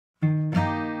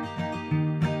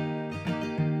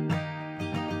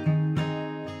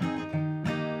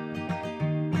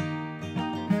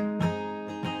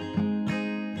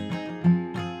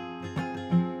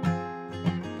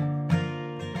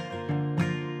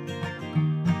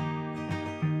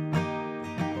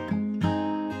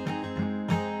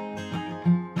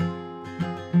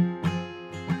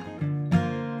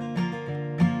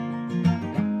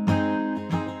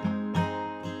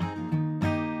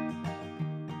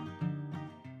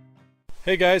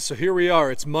Hey guys, so here we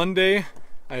are. It's Monday.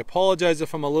 I apologize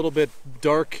if I'm a little bit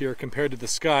dark here compared to the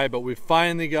sky, but we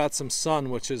finally got some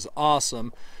sun, which is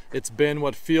awesome. It's been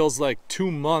what feels like 2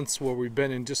 months where we've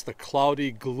been in just the cloudy,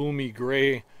 gloomy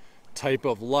gray type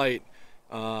of light.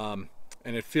 And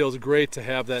it feels great to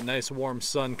have that nice warm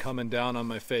sun coming down on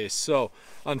my face. So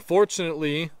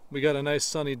unfortunately, we got a nice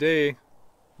sunny day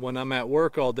when I'm at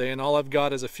work all day, and all I've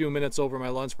got is a few minutes over my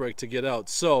lunch break to get out.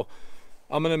 So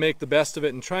I'm going to make the best of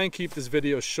it and try and keep this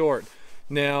video short.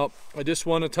 Now, I just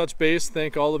want to touch base,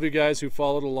 thank all of you guys who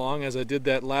followed along as I did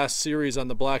that last series on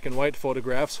the black and white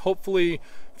photographs. Hopefully,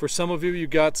 for some of you, you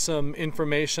got some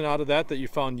information out of that you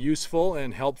found useful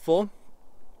and helpful.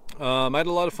 I had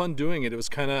a lot of fun doing it. It was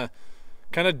kind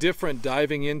of different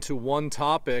diving into one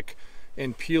topic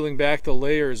and peeling back the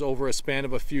layers over a span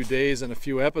of a few days and a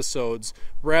few episodes,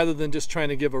 rather than just trying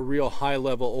to give a real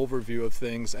high-level overview of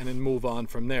things and then move on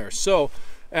from there. So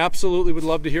absolutely would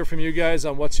love to hear from you guys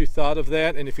on what you thought of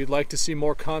that, and if you'd like to see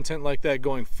more content like that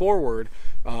going forward,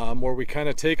 where we kind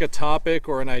of take a topic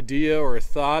or an idea or a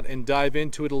thought and dive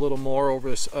into it a little more over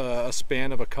a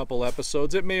span of a couple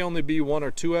episodes. It may only be 1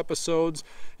 or 2 episodes,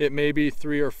 it may be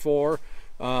 3 or 4,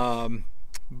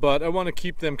 but I want to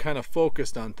keep them kind of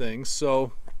focused on things.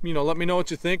 So, you know, let me know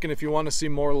what you think and if you want to see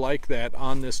more like that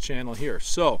on this channel here.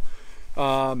 So,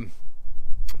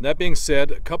 that being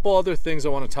said, a couple other things I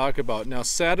want to talk about. Now,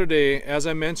 Saturday, as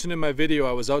I mentioned in my video,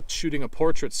 I was out shooting a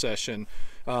portrait session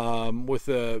with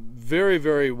a very,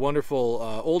 very wonderful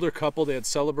older couple. They had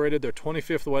celebrated their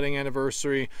 25th wedding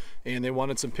anniversary, and they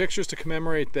wanted some pictures to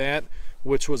commemorate that,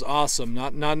 which was awesome.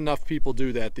 Not enough people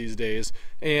do that these days.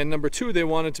 And number 2, they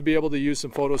wanted to be able to use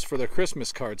some photos for their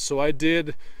Christmas cards. So I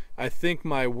did, I think,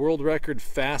 my world record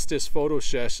fastest photo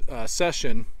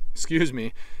session, excuse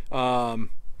me,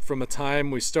 from the time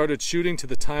we started shooting to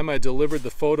the time I delivered the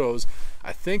photos.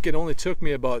 I think it only took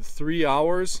me about 3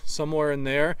 hours, somewhere in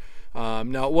there.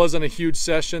 Now, it wasn't a huge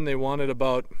session. They wanted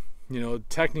about, you know,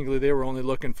 technically they were only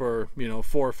looking for, you know,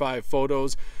 4 or 5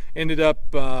 photos. Ended up,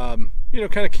 you know,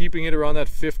 kind of keeping it around that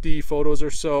 50 photos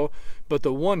or so. But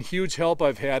the one huge help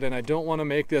I've had, and I don't want to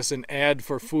make this an ad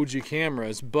for Fuji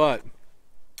cameras, but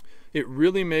it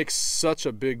really makes such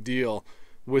a big deal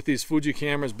with these Fuji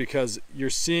cameras, because you're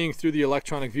seeing through the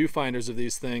electronic viewfinders of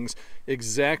these things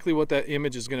exactly what that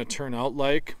image is going to turn out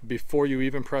like before you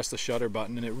even press the shutter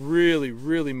button. And it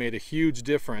really made a huge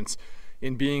difference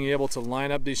in being able to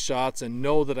line up these shots and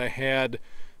know that I had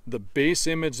the base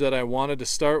image that I wanted to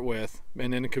start with,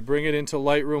 and then could bring it into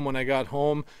Lightroom when I got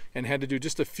home and had to do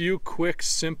just a few quick,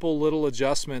 simple little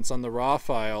adjustments on the raw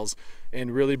files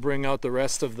and really bring out the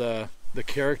rest of the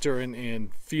character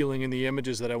and feeling in the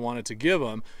images that I wanted to give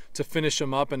them to finish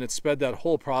them up. And it sped that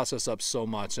whole process up so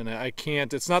much. And I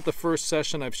can't, it's not the first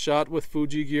session I've shot with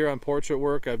Fuji gear on portrait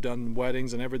work. I've done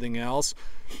weddings and everything else,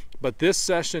 but this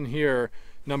session here,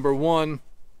 number 1,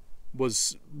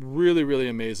 was really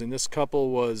amazing. This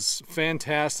couple was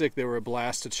fantastic. They were a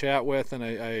blast to chat with, and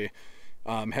I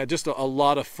had just a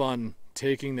lot of fun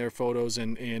taking their photos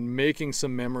and making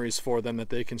some memories for them that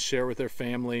they can share with their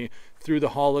family through the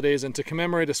holidays and to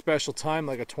commemorate a special time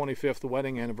like a 25th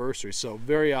wedding anniversary. So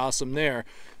very awesome there.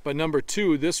 But number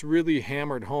 2, this really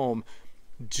hammered home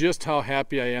just how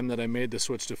happy I am that I made the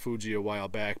switch to Fuji a while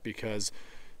back, because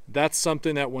that's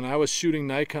something that when I was shooting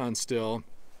Nikon still,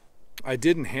 I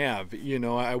didn't have, you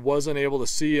know, I wasn't able to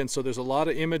see. And so there's a lot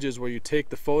of images where you take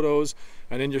the photos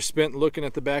and then you're spent looking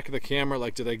at the back of the camera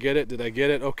like, did I get it? Did I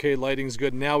get it? Okay, lighting's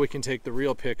good. Now we can take the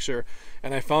real picture.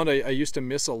 And I found I used to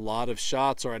miss a lot of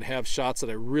shots, or I'd have shots that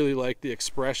I really liked the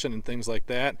expression and things like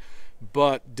that,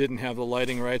 but didn't have the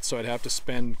lighting right. So I'd have to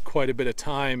spend quite a bit of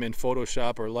time in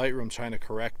Photoshop or Lightroom trying to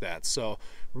correct that. So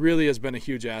really has been a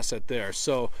huge asset there.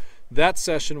 So that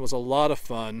session was a lot of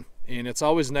fun. And it's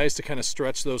always nice to kind of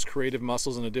stretch those creative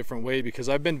muscles in a different way, because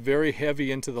I've been very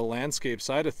heavy into the landscape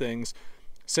side of things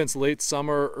since late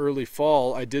summer, early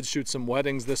fall. I did shoot some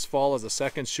weddings this fall as a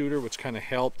second shooter, which kind of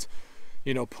helped,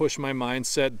 you know, push my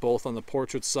mindset both on the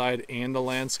portrait side and the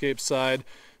landscape side.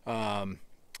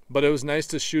 But it was nice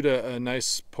to shoot a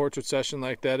nice portrait session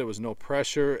like that. It was no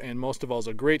pressure, and most of all, it was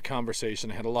a great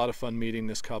conversation. I had a lot of fun meeting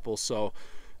this couple. So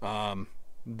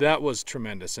that was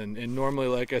tremendous. And normally,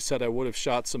 like I said, I would have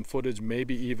shot some footage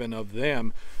maybe even of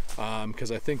them,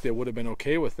 because I think they would have been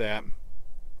okay with that.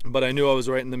 But I knew I was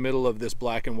right in the middle of this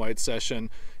black and white session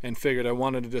and figured I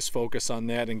wanted to just focus on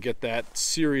that and get that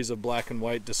series of black and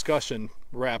white discussion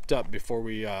wrapped up before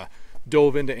we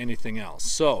dove into anything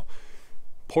else. So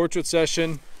portrait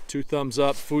session, 2 thumbs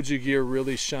up. Fuji gear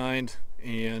really shined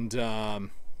and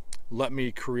let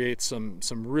me create some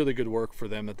really good work for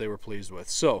them that they were pleased with.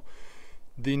 So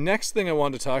The next thing I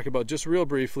wanted to talk about just real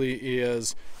briefly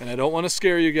is, and I don't want to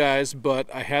scare you guys,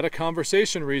 but I had a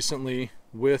conversation recently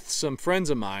with some friends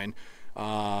of mine,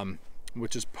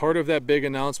 which is part of that big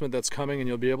announcement that's coming, and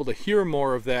you'll be able to hear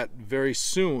more of that very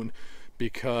soon,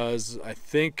 because I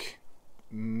think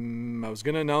I was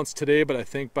going to announce today, but I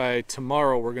think by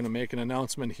tomorrow we're going to make an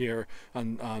announcement here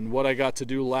on what I got to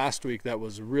do last week that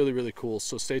was really, really cool.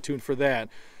 So stay tuned for that.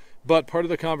 But part of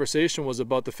the conversation was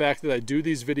about the fact that I do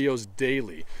these videos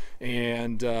daily,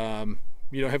 and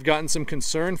you know, have gotten some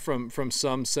concern from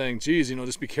some saying, geez, you know,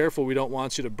 just be careful, we don't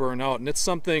want you to burn out. And it's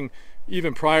something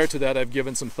even prior to that I've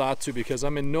given some thought to, because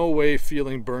I'm in no way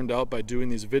feeling burned out by doing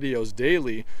these videos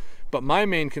daily. But my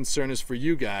main concern is for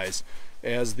you guys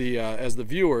as the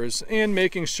viewers, and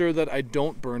making sure that I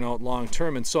don't burn out long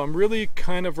term. And so I'm really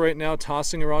kind of right now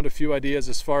tossing around a few ideas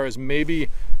as far as maybe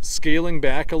scaling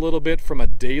back a little bit from a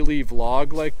daily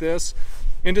vlog like this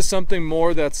into something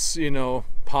more that's, you know,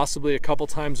 possibly a couple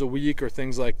times a week or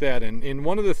things like that. And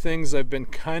one of the things I've been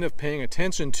kind of paying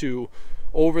attention to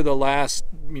over the last,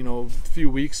 you know, few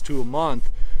weeks to a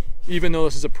month, even though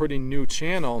this is a pretty new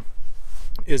channel,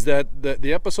 is that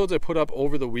the episodes I put up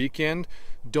over the weekend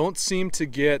don't seem to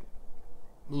get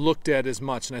looked at as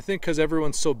much. And I think because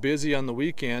everyone's so busy on the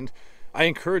weekend, I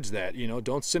encourage that. You know,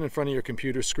 don't sit in front of your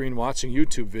computer screen watching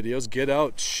YouTube videos. Get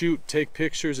out, shoot, take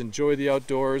pictures, enjoy the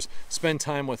outdoors, spend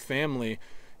time with family.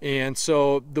 And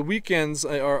so the weekends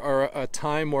are a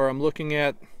time where I'm looking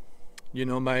at, you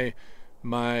know,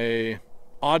 my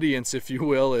audience, if you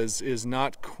will, is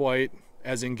not quite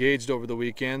as engaged over the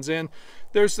weekends, and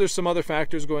there's some other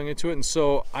factors going into it. And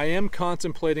so I am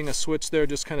contemplating a switch there,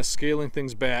 just kind of scaling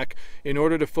things back in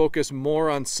order to focus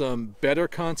more on some better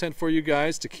content for you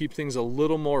guys, to keep things a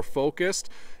little more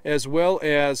focused, as well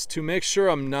as to make sure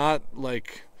I'm not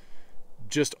like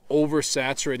just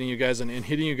oversaturating you guys and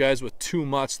hitting you guys with too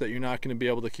much that you're not going to be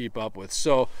able to keep up with.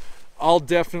 So I'll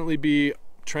definitely be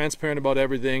transparent about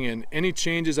everything, and any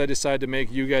changes I decide to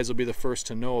make, you guys will be the first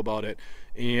to know about it,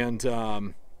 and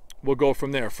we'll go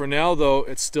from there. For now though,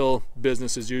 it's still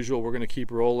business as usual. We're going to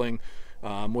keep rolling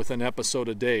with an episode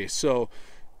a day. So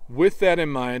with that in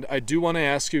mind, I do want to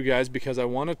ask you guys, because I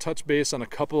want to touch base on a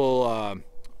couple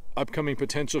upcoming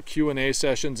potential Q&A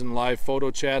sessions and live photo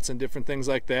chats and different things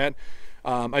like that.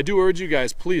 I do urge you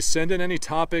guys, please send in any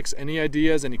topics, any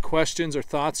ideas, any questions or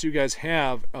thoughts you guys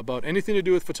have about anything to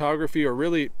do with photography, or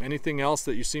really anything else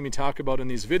that you see me talk about in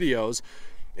these videos.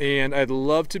 And I'd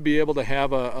love to be able to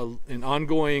have an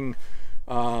ongoing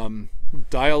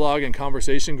dialogue and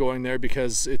conversation going there,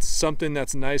 because it's something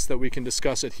that's nice that we can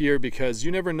discuss it here, because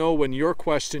you never know when your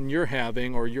question you're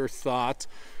having, or your thought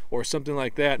or something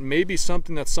like that, may be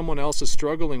something that someone else is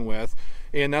struggling with.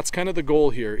 And that's kind of the goal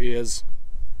here, is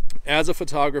as a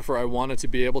photographer, I wanted to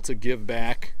be able to give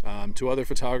back to other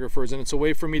photographers, and it's a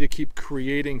way for me to keep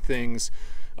creating things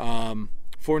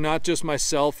for not just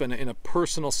myself and in a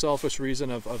personal selfish reason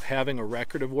of having a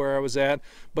record of where I was at,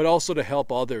 but also to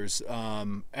help others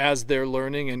as they're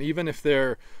learning. And even if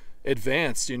they're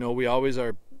advanced, you know, we always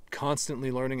are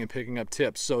constantly learning and picking up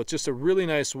tips. So it's just a really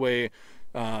nice way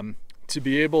to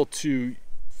be able to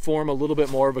form a little bit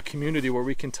more of a community where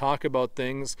we can talk about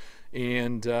things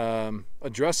and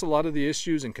address a lot of the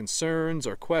issues and concerns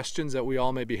or questions that we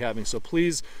all may be having. So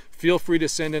please feel free to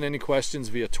send in any questions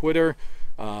via Twitter.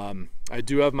 I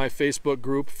do have my Facebook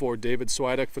group for David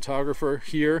Swidek Photographer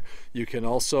here. You can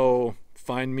also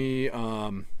find me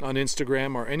on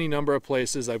Instagram or any number of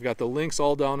places. I've got the links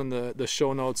all down in the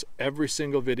show notes, every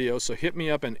single video. So hit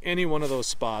me up in any one of those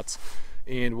spots,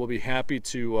 and we'll be happy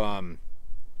to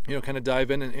you know, kind of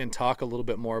dive in and talk a little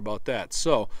bit more about that.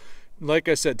 So like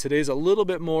I said, today's a little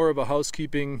bit more of a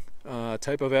housekeeping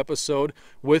type of episode.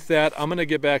 With that, I'm going to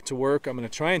get back to work. I'm going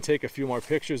to try and take a few more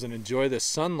pictures and enjoy this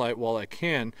sunlight while I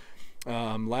can.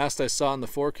 Last I saw in the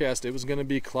forecast, it was going to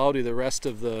be cloudy the rest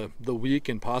of the week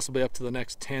and possibly up to the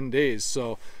next 10 days.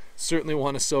 So certainly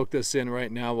want to soak this in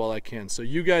right now while I can. So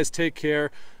you guys take care.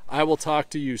 I will talk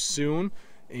to you soon.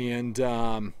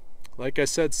 And like I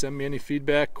said, send me any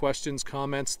feedback, questions,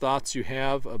 comments, thoughts you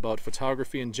have about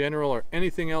photography in general, or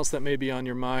anything else that may be on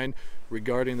your mind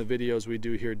regarding the videos we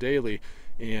do here daily.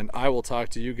 And I will talk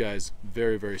to you guys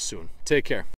very, very soon. Take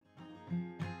care.